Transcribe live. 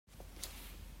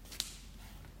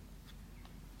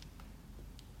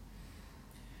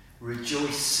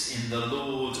Rejoice in the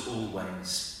Lord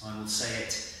always. I will say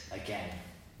it again.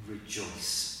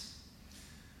 Rejoice.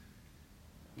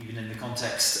 Even in the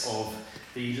context of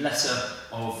the letter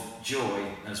of joy,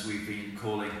 as we've been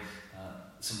calling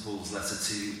St. Paul's letter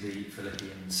to the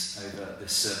Philippians over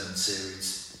this sermon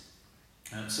series,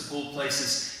 St. Paul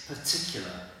places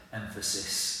particular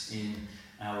emphasis in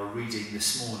our reading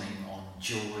this morning on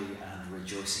joy and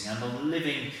rejoicing and on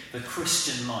living the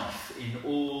Christian life in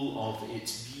all of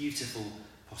its beautiful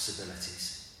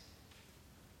possibilities.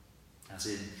 As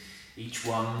in each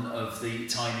one of the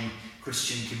tiny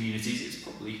Christian communities, it's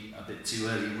probably a bit too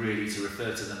early really to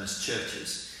refer to them as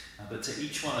churches, but to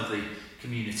each one of the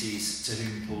communities to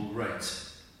whom Paul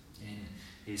wrote in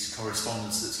his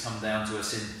correspondence that's come down to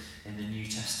us in the New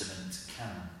Testament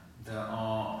canon. There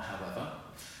are, however,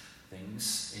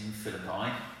 things in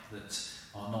Philippi that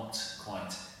are not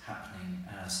quite happening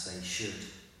as they should,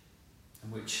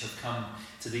 and which have come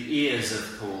to the ears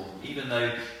of Paul, even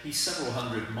though he's several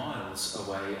hundred miles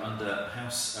away under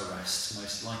house arrest,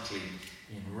 most likely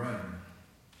in Rome.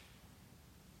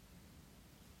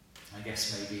 I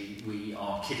guess maybe we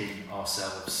are kidding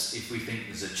ourselves if we think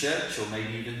there's a church, or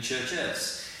maybe even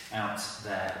churches out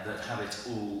there, that have it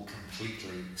all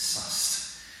completely sussed.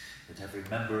 That every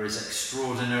member is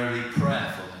extraordinarily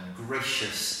prayerful and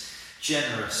gracious,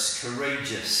 generous,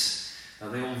 courageous.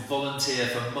 That they all volunteer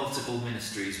for multiple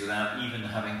ministries without even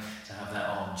having to have their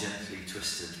arm gently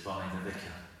twisted by the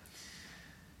vicar.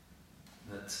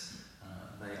 That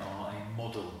they are a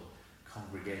model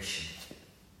congregation.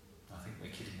 I think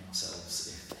we're kidding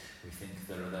ourselves if we think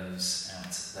there are those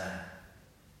out there.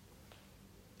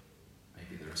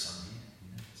 Maybe there are some here,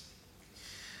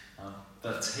 who knows?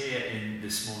 But here in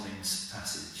this morning's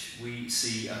passage, we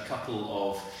see a couple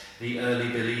of the early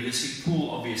believers who Paul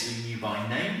obviously knew by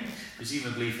name,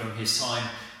 presumably from his time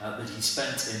that he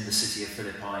spent in the city of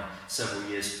Philippi several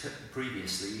years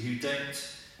previously, who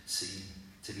don't seem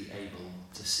to be able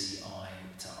to see eye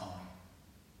to eye.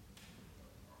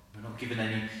 We're not given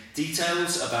any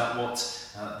details about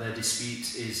what their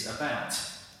dispute is about,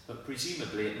 but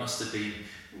presumably it must have been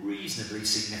reasonably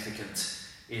significant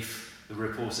if the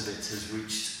report of it has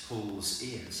reached Paul's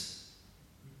ears.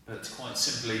 But quite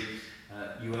simply,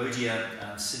 Euodia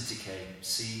and Syntyche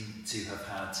seem to have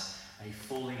had a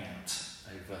falling out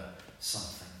over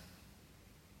something.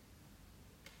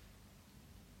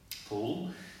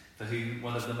 Paul, for whom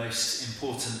one of the most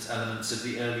important elements of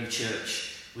the early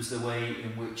church was the way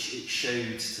in which it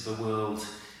showed to the world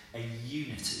a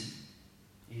unity,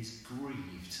 is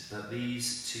grieved that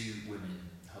these two women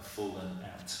have fallen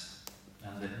out.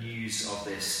 And the news of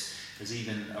this has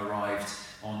even arrived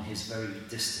on his very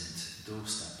distant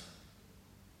doorstep.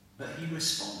 But he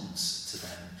responds to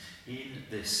them in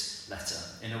this letter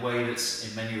in a way that's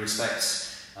in many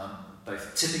respects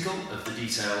both typical of the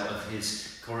detail of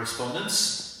his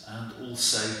correspondence and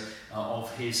also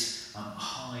of his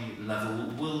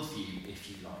high-level worldview,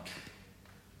 if you like.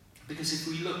 Because if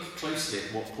we look closely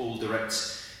at what Paul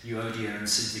directs Euodia and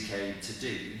Syntyche to do,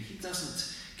 he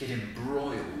doesn't get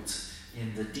embroiled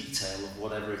in the detail of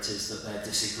whatever it is that they're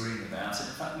disagreeing about. And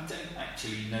in fact, we don't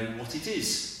actually know what it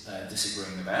is they're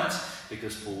disagreeing about,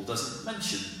 because Paul doesn't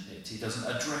mention it. He doesn't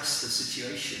address the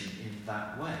situation in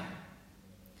that way.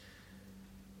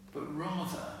 But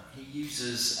rather, he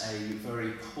uses a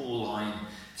very Pauline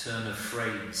turn of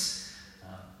phrase,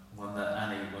 one that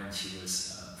Annie, when she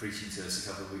was preaching to us a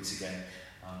couple of weeks ago,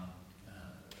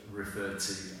 referred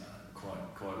to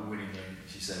quite winningly.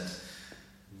 She said,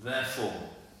 "Therefore,"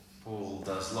 Paul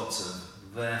does lots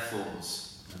of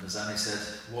therefores. And as Annie said,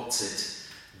 what's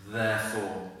it?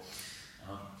 Therefore.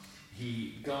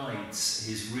 He guides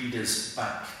his readers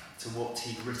back to what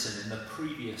he'd written in the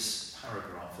previous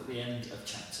paragraph at the end of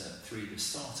chapter 3, the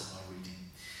start of our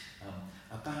reading,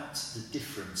 about the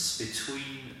difference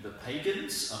between the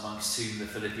pagans, amongst whom the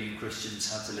Philippian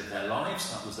Christians had to live their lives.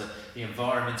 That was the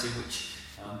environment in which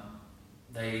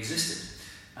they existed,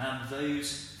 and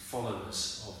those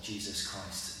followers of Jesus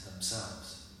Christ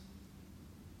themselves.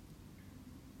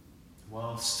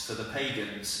 Whilst for the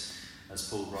pagans, as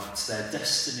Paul writes, their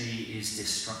destiny is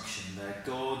destruction, their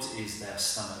God is their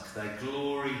stomach, their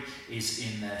glory is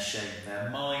in their shame, their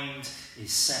mind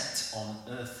is set on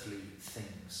earthly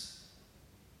things.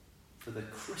 For the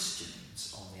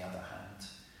Christians, on the other hand,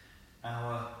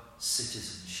 our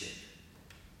citizenship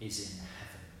is in heaven.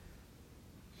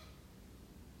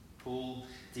 Paul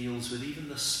deals with even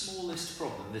the smallest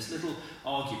problem, this little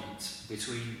argument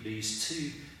between these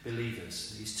two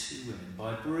believers, these two women,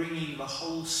 by bringing the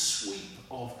whole sweep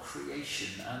of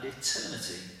creation and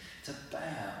eternity to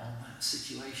bear on that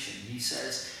situation. He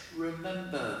says,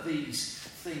 remember these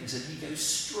things, and he goes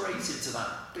straight into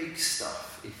that big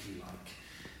stuff, if you like.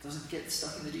 Doesn't get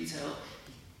stuck in the detail.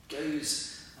 He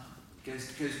goes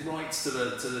right to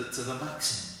the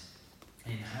maximum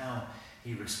in how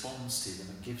he responds to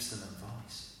them and gives them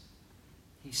advice.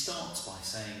 He starts by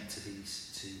saying to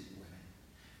these two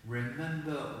women,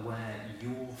 remember where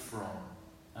you're from.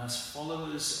 As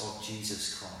followers of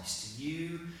Jesus Christ,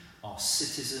 you are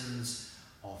citizens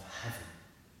of heaven.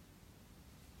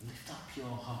 Lift up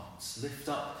your hearts, lift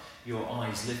up your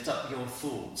eyes, lift up your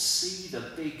thoughts. See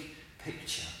the big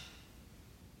picture.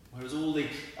 Whereas all the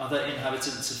other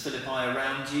inhabitants of Philippi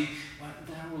around you, well,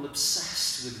 they're all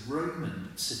obsessed with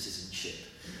Roman citizenship.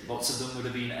 Lots of them would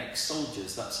have been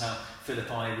ex-soldiers. That's how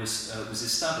Philippi was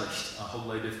established. A whole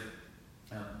load of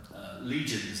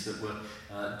legions that were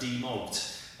demobbed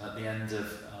at the end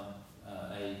of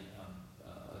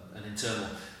an internal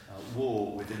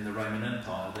war within the Roman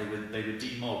Empire. They were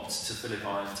demobbed to Philippi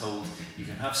and told, you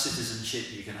can have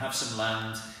citizenship, you can have some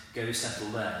land, go settle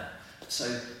there. So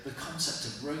the concept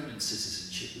of Roman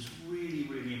citizenship was really,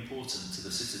 really important to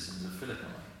the citizens of Philippi.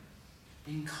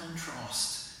 In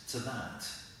contrast to that,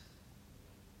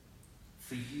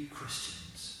 for you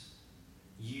Christians,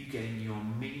 you gain your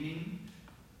meaning,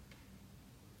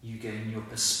 you gain your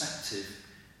perspective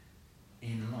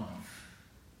in life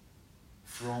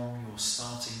from your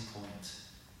starting point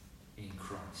in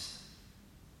Christ.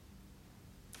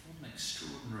 What an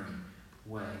extraordinary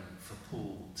way for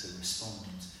Paul to respond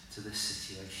to this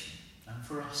situation, and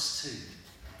for us too,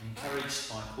 encouraged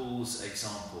by Paul's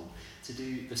example to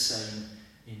do the same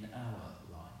in our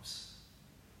lives.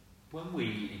 When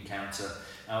we encounter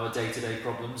our day-to-day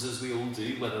problems, as we all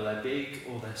do, whether they're big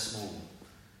or they're small,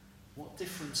 what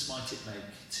difference might it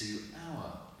make to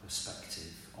our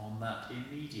perspective on that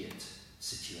immediate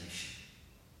situation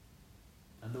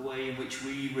and the way in which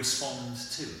we respond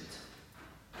to it?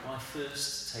 By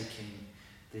first taking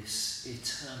this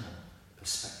eternal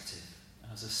perspective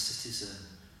as a citizen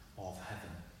of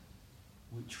heaven,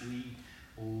 which we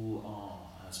all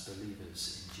are as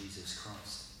believers in Jesus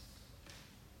Christ.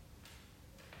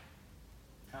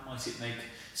 How might it make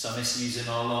some issues in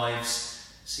our lives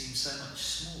seem so much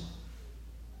smaller,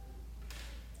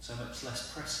 so much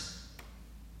less pressing?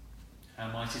 How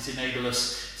might it enable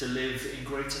us to live in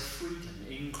greater freedom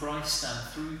in Christ and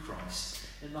through Christ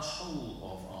in the whole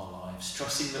of our lives,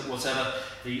 trusting that whatever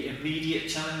the immediate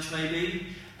challenge may be,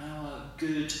 our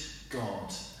good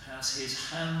God has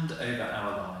his hand over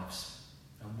our lives,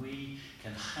 and we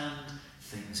can hand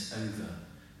things over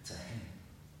to him.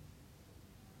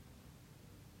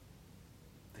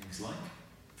 Things like,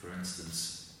 for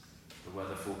instance, the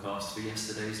weather forecast for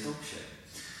yesterday's dog show.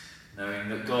 Knowing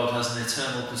that God has an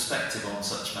eternal perspective on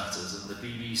such matters, and the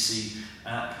BBC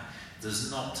app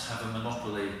does not have a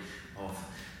monopoly of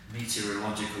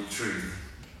meteorological truth.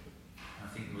 I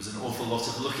think there was an awful lot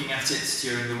of looking at it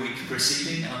during the week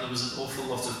preceding, and there was an awful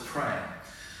lot of prayer.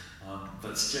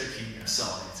 But joking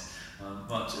aside,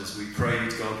 much as we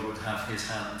prayed God would have his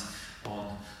hand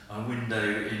on a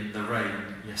window in the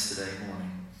rain yesterday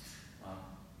morning,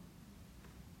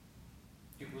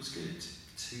 it was good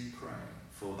to pray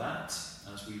for that,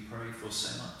 as we pray for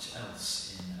so much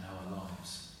else in our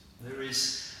lives. There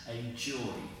is a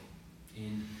joy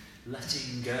in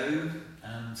letting go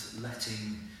and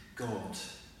letting God,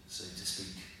 so to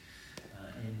speak,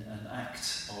 in an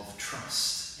act of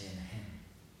trust in him.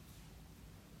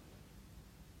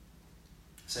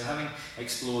 So having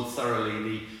explored thoroughly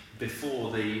the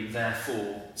before, the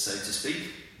therefore, so to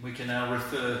speak, we can now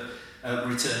return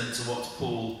to what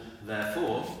Paul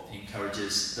therefore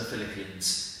encourages the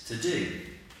Philippians to do.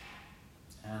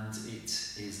 And it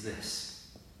is this.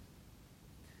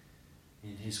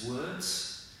 In his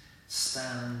words,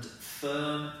 stand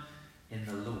firm in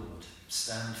the Lord.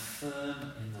 Stand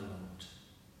firm in the Lord.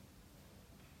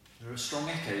 There are strong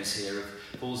echoes here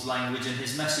of Paul's language in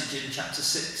his message in chapter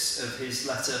 6 of his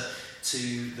letter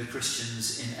to the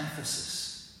Christians in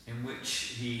Ephesus, in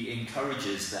which he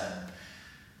encourages them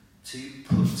to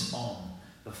put on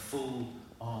the full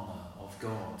armour of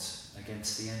God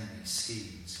against the enemy's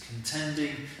schemes,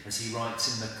 contending, as he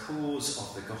writes, in the cause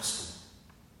of the gospel.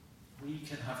 We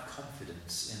can have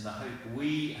confidence in the hope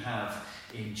we have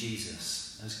in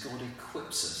Jesus, as God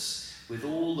equips us with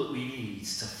all that we need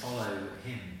to follow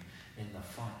him in the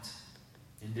fight,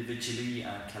 individually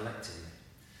and collectively.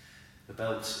 The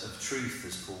belt of truth,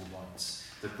 as Paul writes,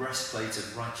 the breastplate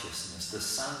of righteousness, the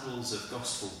sandals of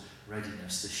gospel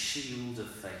readiness, the shield of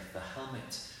faith, the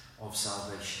helmet of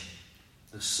salvation,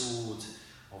 the sword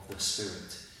of the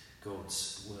Spirit,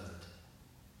 God's word.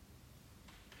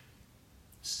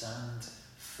 Stand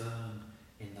firm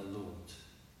in the Lord,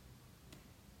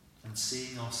 and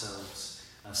seeing ourselves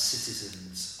as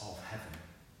citizens of heaven.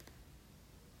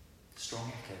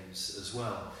 Strong echoes as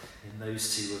well in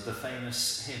those two of the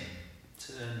famous hymn,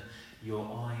 turn your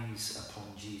eyes upon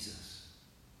Jesus.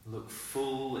 Look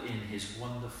full in his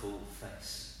wonderful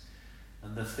face,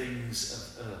 and the things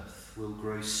of earth will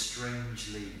grow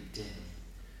strangely dim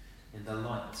in the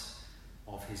light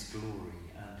of his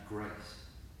glory and grace.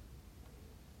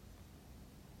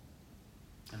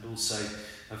 And also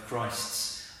of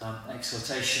Christ's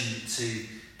exhortation to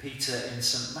Peter in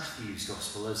St. Matthew's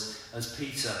Gospel as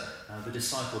Peter, the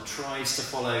disciple, tries to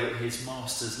follow his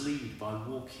master's lead by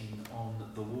walking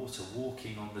on the water,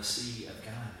 walking on the Sea of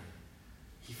Galilee.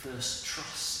 He first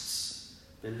trusts,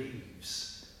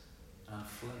 believes, and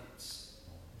floats,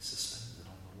 or is suspended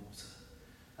on the water,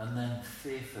 and then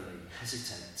fearfully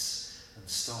hesitates and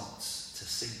starts to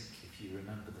sink, if you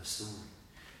remember the story.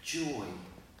 Joy,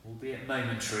 albeit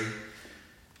momentary,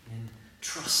 in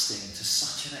trusting to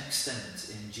such an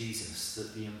extent in Jesus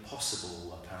that the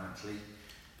impossible apparently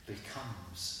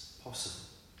becomes possible.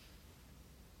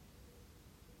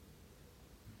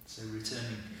 So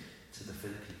returning to the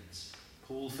Philippians,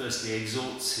 Paul firstly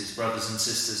exhorts his brothers and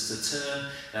sisters to turn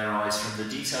their eyes from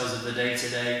the details of the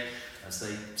day-to-day as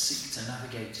they seek to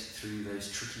navigate through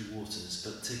those tricky waters,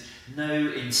 but to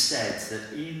know instead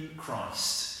that in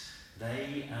Christ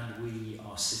they and we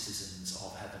are citizens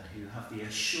of heaven who have the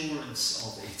assurance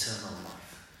of eternal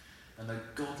life and a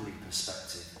godly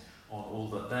perspective on all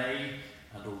that they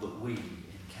and all that we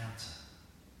encounter.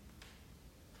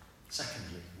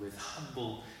 Secondly, with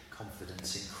humble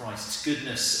confidence in Christ's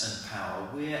goodness and power,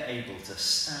 we're able to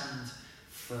stand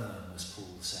firm, as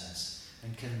Paul says,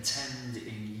 and contend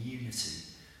in unity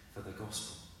for the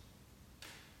gospel.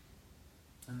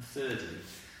 And thirdly,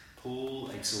 Paul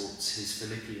exhorts his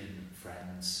Philippian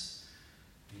friends,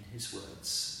 in his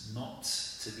words, not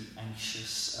to be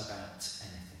anxious about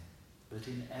anything, but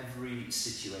in every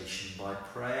situation, by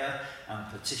prayer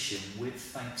and petition with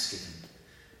thanksgiving,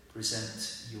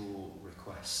 present your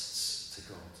requests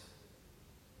to God.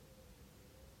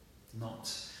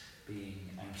 Not being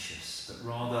anxious, but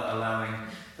rather allowing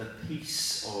the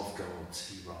peace of God,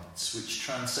 he writes, which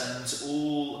transcends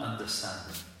all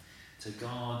understanding, to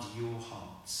guard your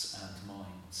hearts and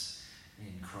minds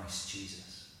in Christ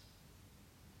Jesus.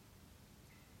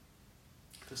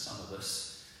 For some of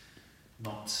us,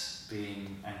 not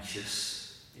being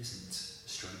anxious isn't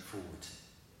straightforward.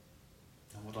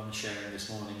 And what I'm sharing this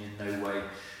morning in no way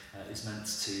is meant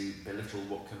to belittle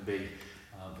what can be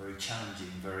very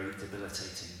challenging, very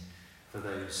debilitating for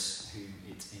those whom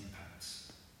it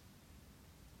impacts.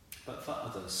 But for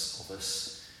others of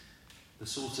us, the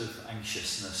sort of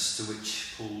anxiousness to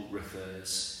which Paul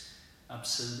refers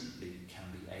absolutely can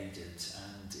be aided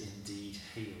and indeed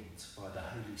healed by the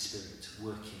Holy Spirit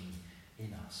working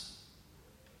in us.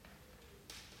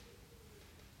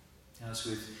 As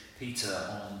with Peter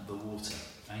on the water,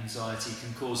 anxiety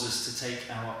can cause us to take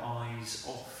our eyes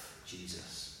off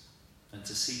Jesus and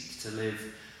to seek to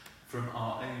live from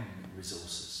our own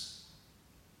resources.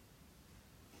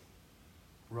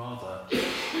 Rather,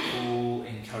 Paul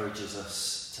encourages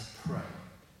us to pray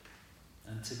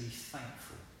and to be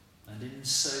thankful, and in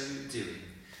so doing,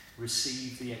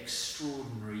 receive the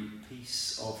extraordinary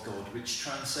peace of God which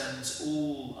transcends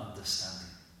all understanding,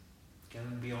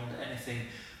 going beyond anything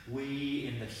we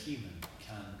in the human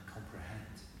can comprehend.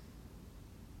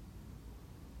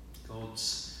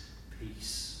 God's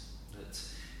peace that,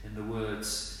 in the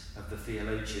words of the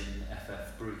theologian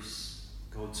F.F. Bruce,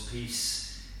 God's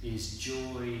peace is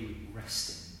joy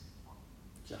resting,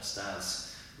 just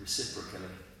as, reciprocally,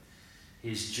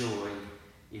 his joy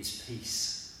is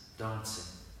peace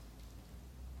dancing.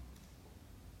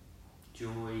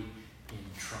 Joy in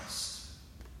trust.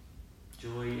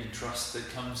 Joy in trust that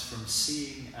comes from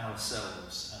seeing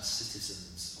ourselves as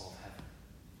citizens of heaven.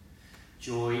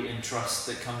 Joy in trust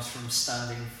that comes from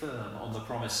standing firm on the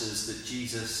promises that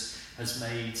Jesus has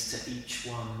made to each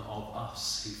one of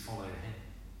us who follow him.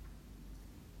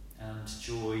 And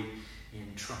joy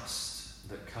in trust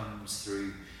that comes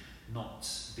through not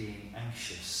being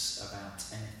anxious about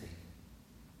anything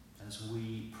as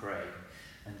we pray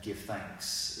and give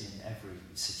thanks in every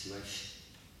situation.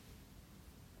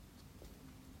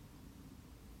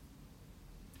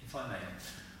 If I may,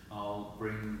 I'll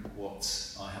bring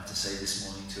what I have to say this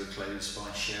morning to a close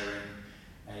by sharing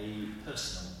a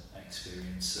personal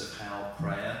experience of how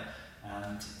prayer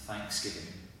and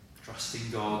thanksgiving, trusting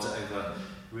God over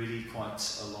really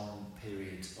quite a long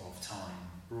period of time,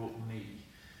 brought me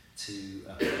to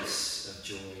a place of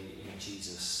joy in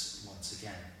Jesus once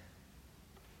again.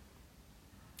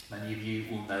 Many of you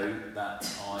will know that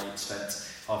I spent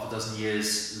half a dozen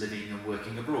years living and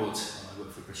working abroad. I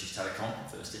worked for British Telecom,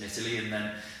 first in Italy and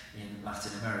then in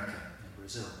Latin America, in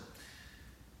Brazil.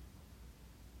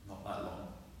 Not that long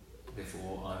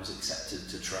before I was accepted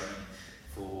to train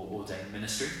for ordained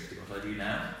ministry, what I do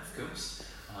now, of course,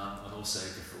 and also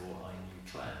before I knew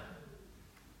Claire.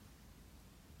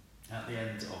 At the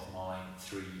end of my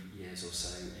 3 years or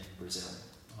so in Brazil,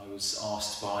 I was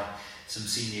asked by some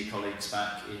senior colleagues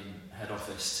back in head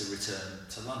office to return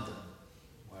to London,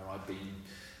 where I'd been,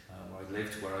 where I'd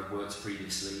lived, where I'd worked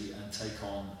previously, and take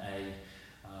on a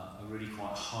really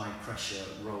quite high pressure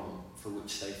role for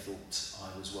which they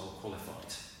thought I was well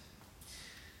qualified,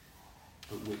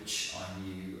 but which I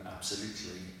knew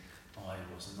absolutely I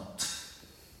was not.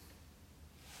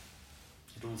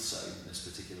 It also, this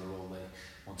particular role they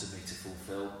wanted me to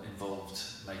fulfill, involved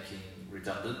making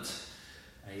redundant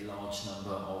a large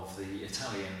number of the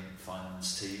Italian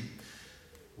finance team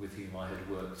with whom I had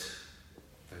worked,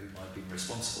 for whom I'd been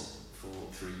responsible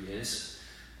for 3 years,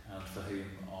 and for whom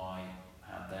I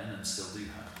had then and still do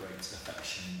have great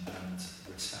affection and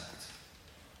respect.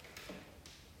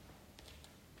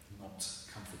 Not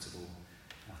comfortable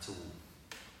at all.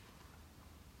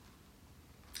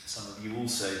 Some of you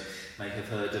also may have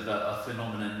heard of a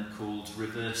phenomenon called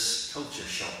reverse culture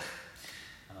shock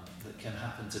that can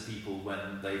happen to people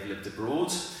when they've lived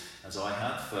abroad, as I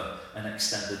had for an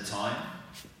extended time,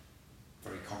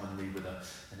 very commonly with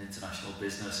an international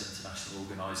business, international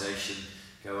organisation,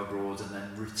 go abroad and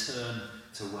then return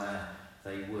to where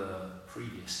they were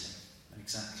previously,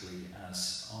 exactly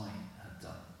as I had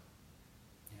done.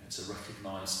 You know, it's a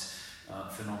recognised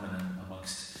phenomenon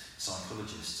amongst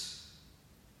psychologists.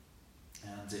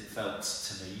 And it felt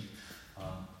to me,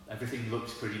 everything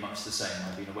looked pretty much the same.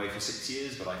 I'd been away for 6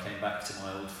 years, but I came back to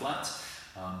my old flat,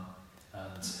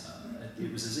 and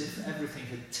it was as if everything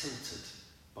had tilted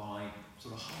by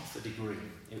sort of half a degree.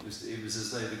 It was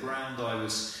as though the ground I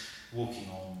was walking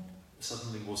on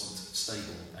suddenly wasn't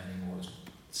stable anymore. It was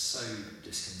so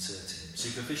disconcerting.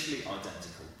 Superficially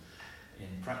identical.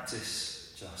 In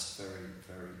practice, just very,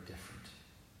 very different.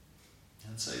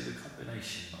 And so the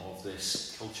combination of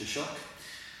this culture shock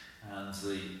and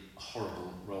the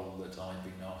horrible role that I'd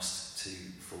been asked to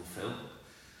fulfill,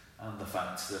 and the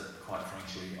fact that, quite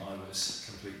frankly, I was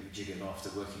completely jiggered after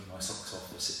working my socks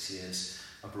off for 6 years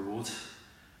abroad,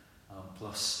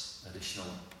 plus additional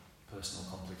personal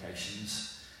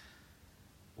complications,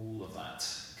 all of that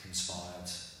conspired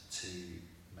to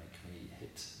make me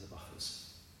hit the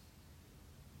buffers.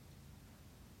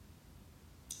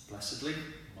 Blessedly,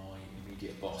 my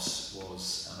immediate boss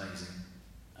was amazing,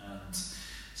 and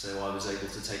so I was able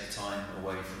to take time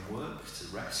away from work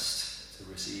to rest, to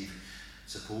receive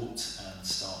support and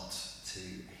start to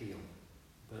heal.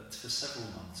 But for several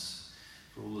months,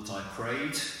 for all that I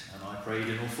prayed, and I prayed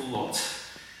an awful lot,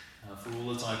 for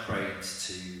all that I prayed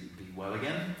to be well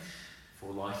again,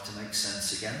 for life to make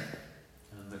sense again,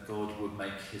 and that God would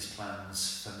make his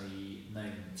plans for me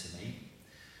known to me,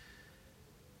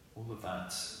 all of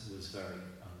that was very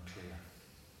unclear.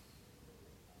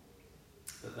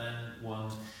 But then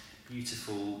one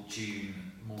beautiful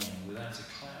June morning, without a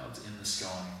cloud in the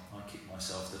sky, I kicked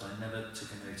myself that I never took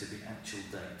a note of the actual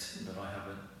date, but I have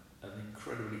an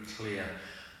incredibly clear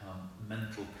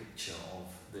mental picture of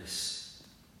this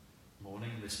morning,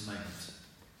 this moment.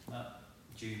 That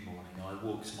June morning, I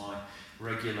walked my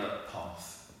regular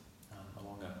path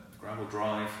along a gravel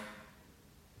drive,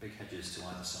 big hedges to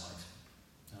either side,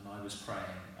 and I was praying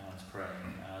and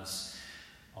praying as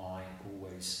I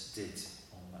always did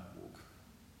on that walk.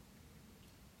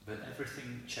 But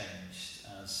everything changed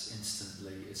as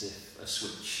instantly as if a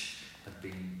switch had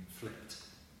been flipped.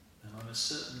 And I'm as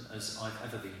certain as I've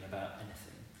ever been about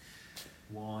anything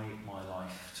why my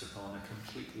life took on a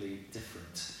completely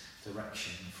different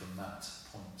direction from that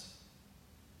point.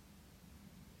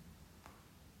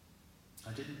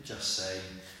 I didn't just say,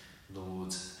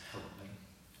 Lord, help me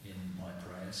in my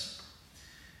prayers,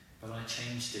 but I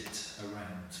changed it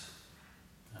around.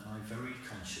 And I very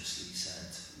consciously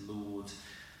said, Lord,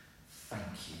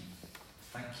 thank you.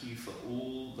 Thank you for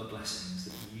all the blessings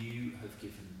that you have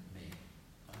given me.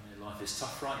 I know life is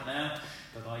tough right now,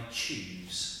 but I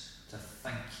choose to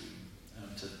thank you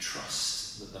and to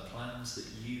trust that the plans that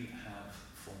you have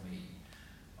for me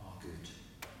are good.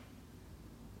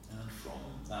 And from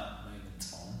that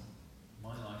moment on,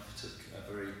 my life took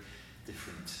a very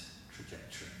different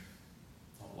trajectory.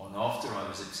 Not long after I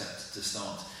was accepted to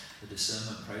start the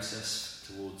discernment process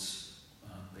towards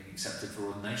being accepted for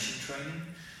ordination training,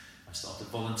 I started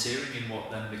volunteering in what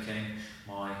then became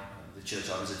the church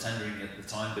I was attending at the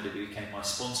time, but it became my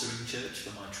sponsoring church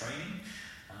for my training.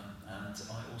 and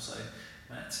I also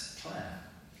met Claire.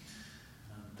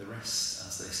 And the rest,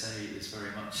 as they say, is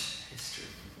very much history.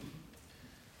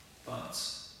 But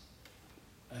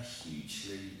a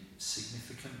hugely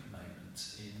significant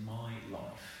moment in my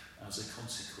life as a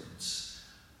consequence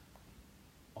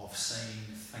of saying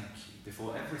thank you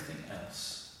before everything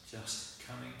else, just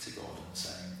coming to God and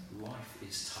saying, life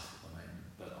is tough at the moment,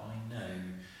 but I know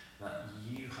that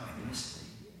you have blessed me.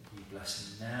 You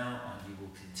bless me now and you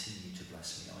will continue to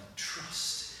bless me. I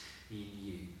trust in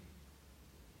you.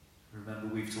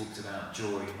 Remember, we've talked about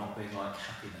joy not being like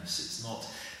happiness. It's not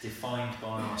defined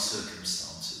by our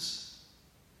circumstances,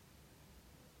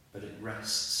 but it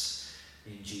rests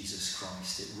in Jesus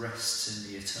Christ. It rests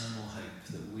in the eternal hope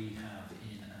that we have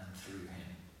in and through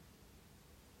him.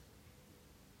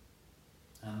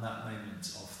 And that moment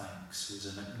of thanks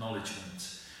was an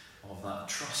acknowledgement of that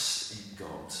trust in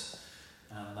God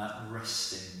and that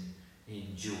resting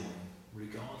in joy,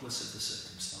 regardless of the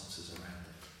circumstances around it.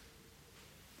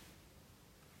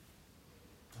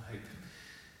 I hope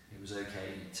it was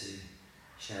okay to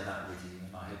share that with you,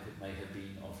 and I hope it may have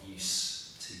been of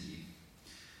use to you.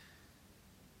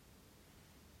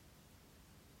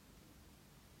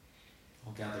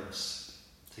 I'll gather us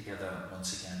together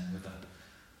once again with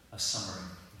a summary,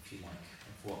 if you like,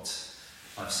 of what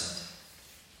I've said.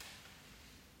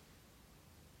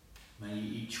 May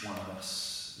each one of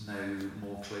us know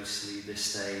more closely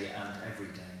this day and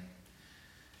every day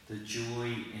the joy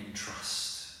in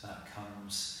trust that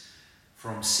comes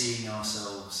from seeing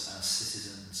ourselves as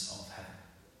citizens of heaven.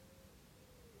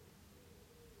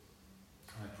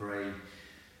 I pray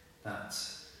that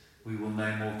we will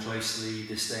know more closely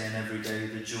this day and every day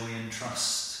the joy and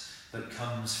trust that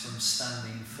comes from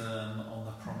standing firm on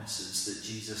the promises that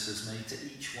Jesus has made to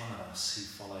each one of us who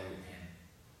follow him.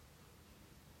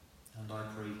 And I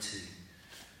pray too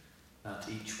that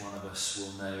each one of us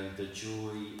will know the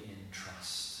joy in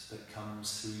trust that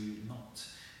comes through not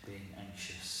being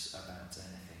anxious about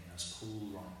anything, as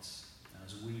Paul writes,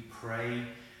 as we pray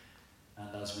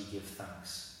and as we give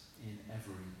thanks in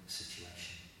every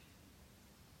situation.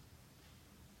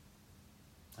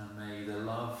 And may the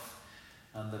love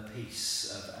and the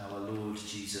peace of our Lord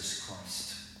Jesus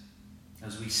Christ,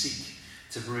 as we seek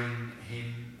to bring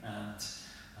him and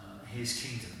his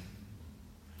kingdom,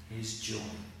 his joy,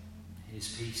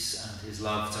 his peace and his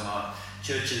love to our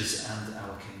churches and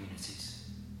our communities.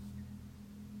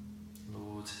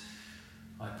 Lord,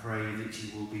 I pray that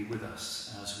you will be with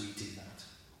us as we do that.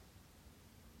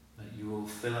 That you will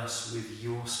fill us with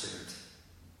your Spirit.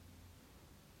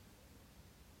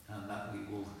 And that we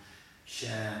will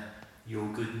share your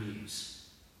good news,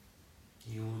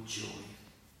 your joy,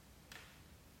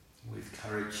 with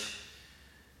courage,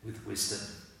 with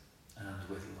wisdom, and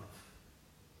with love.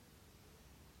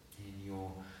 In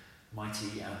your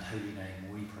mighty and holy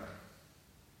name we pray.